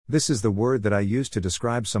This is the word that I use to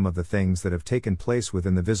describe some of the things that have taken place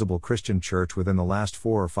within the visible Christian church within the last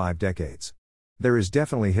 4 or 5 decades. There is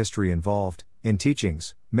definitely history involved, in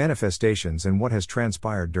teachings, manifestations, and what has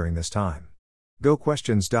transpired during this time.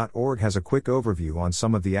 GoQuestions.org has a quick overview on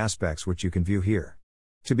some of the aspects which you can view here.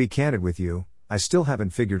 To be candid with you, I still haven't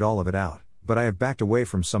figured all of it out, but I have backed away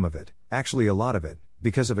from some of it, actually a lot of it,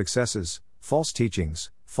 because of excesses, false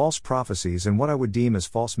teachings, false prophecies, and what I would deem as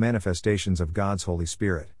false manifestations of God's Holy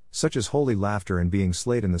Spirit, such as holy laughter and being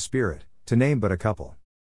slayed in the Spirit, to name but a couple.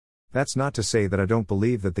 That's not to say that I don't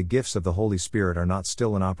believe that the gifts of the Holy Spirit are not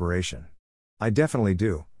still in operation. I definitely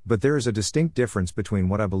do, but there is a distinct difference between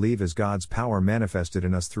what I believe is God's power manifested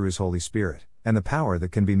in us through His Holy Spirit, and the power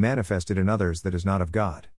that can be manifested in others that is not of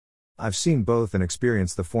God. I've seen both and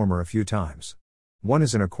experienced the former a few times. One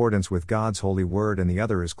is in accordance with God's holy word and the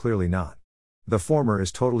other is clearly not. The former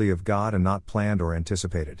is totally of God and not planned or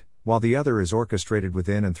anticipated, while the other is orchestrated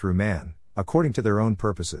within and through man, according to their own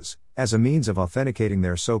purposes, as a means of authenticating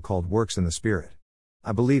their so-called works in the Spirit.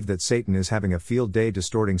 I believe that Satan is having a field day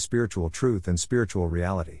distorting spiritual truth and spiritual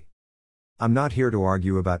reality. I'm not here to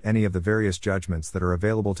argue about any of the various judgments that are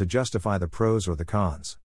available to justify the pros or the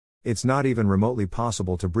cons. It's not even remotely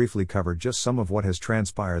possible to briefly cover just some of what has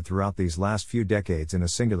transpired throughout these last few decades in a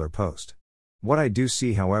singular post. What I do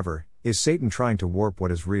see, however, is Satan trying to warp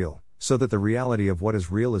what is real, so that the reality of what is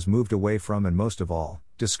real is moved away from and most of all,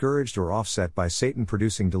 discouraged or offset by Satan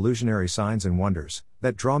producing delusionary signs and wonders,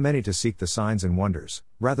 that draw many to seek the signs and wonders,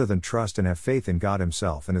 rather than trust and have faith in God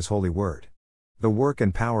Himself and His holy word. The work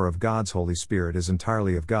and power of God's Holy Spirit is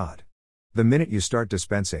entirely of God. The minute you start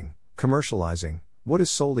dispensing, commercializing, what is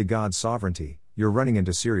solely God's sovereignty, you're running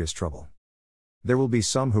into serious trouble. There will be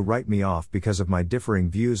some who write me off because of my differing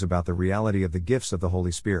views about the reality of the gifts of the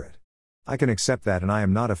Holy Spirit. I can accept that and I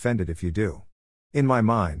am not offended if you do. In my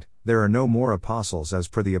mind, there are no more apostles as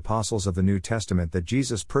per the apostles of the New Testament that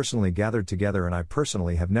Jesus personally gathered together, and I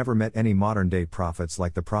personally have never met any modern-day prophets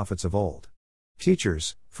like the prophets of old.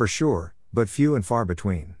 Teachers, for sure, but few and far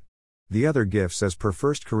between. The other gifts as per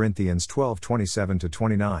 1 Corinthians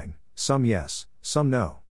 12:27-29, some yes, some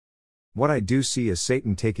no. What I do see is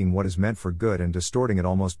Satan taking what is meant for good and distorting it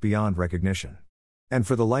almost beyond recognition. And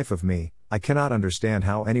for the life of me, I cannot understand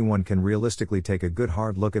how anyone can realistically take a good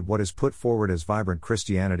hard look at what is put forward as vibrant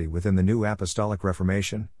Christianity within the New Apostolic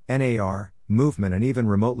Reformation, NAR, movement and even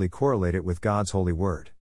remotely correlate it with God's holy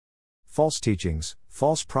word. False teachings,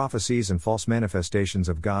 false prophecies and false manifestations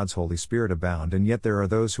of God's Holy Spirit abound, and yet there are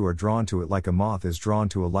those who are drawn to it like a moth is drawn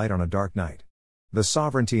to a light on a dark night. The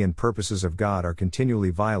sovereignty and purposes of God are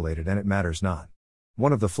continually violated and it matters not.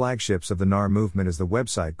 One of the flagships of the NAR movement is the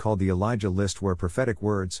website called the Elijah List, where prophetic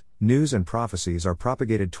words, news and prophecies are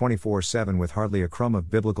propagated 24/7 with hardly a crumb of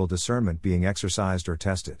biblical discernment being exercised or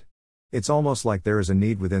tested. It's almost like there is a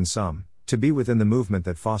need within some, to be within the movement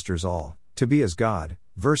that fosters all, to be as God,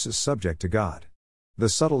 versus subject to God. The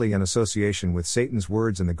subtlety and association with Satan's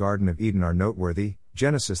words in the Garden of Eden are noteworthy,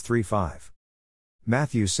 Genesis 3:5.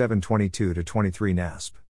 Matthew 7:22-23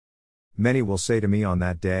 NASB. Many will say to me on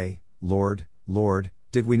that day, Lord, Lord,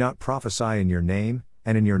 did we not prophesy in your name,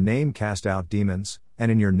 and in your name cast out demons, and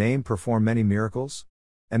in your name perform many miracles?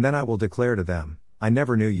 And then I will declare to them, I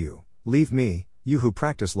never knew you, leave me, you who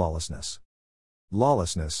practice lawlessness.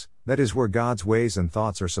 Lawlessness, that is where God's ways and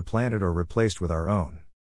thoughts are supplanted or replaced with our own.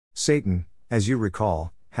 Satan, as you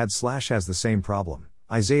recall, has the same problem,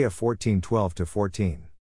 Isaiah 14:12-14.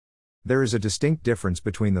 There is a distinct difference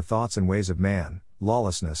between the thoughts and ways of man,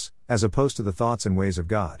 lawlessness, as opposed to the thoughts and ways of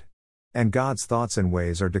God. And God's thoughts and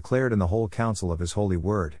ways are declared in the whole counsel of His holy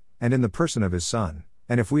word, and in the person of His Son,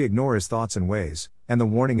 and if we ignore His thoughts and ways, and the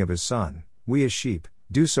warning of His Son, we as sheep,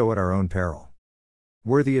 do so at our own peril.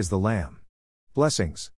 Worthy is the Lamb. Blessings.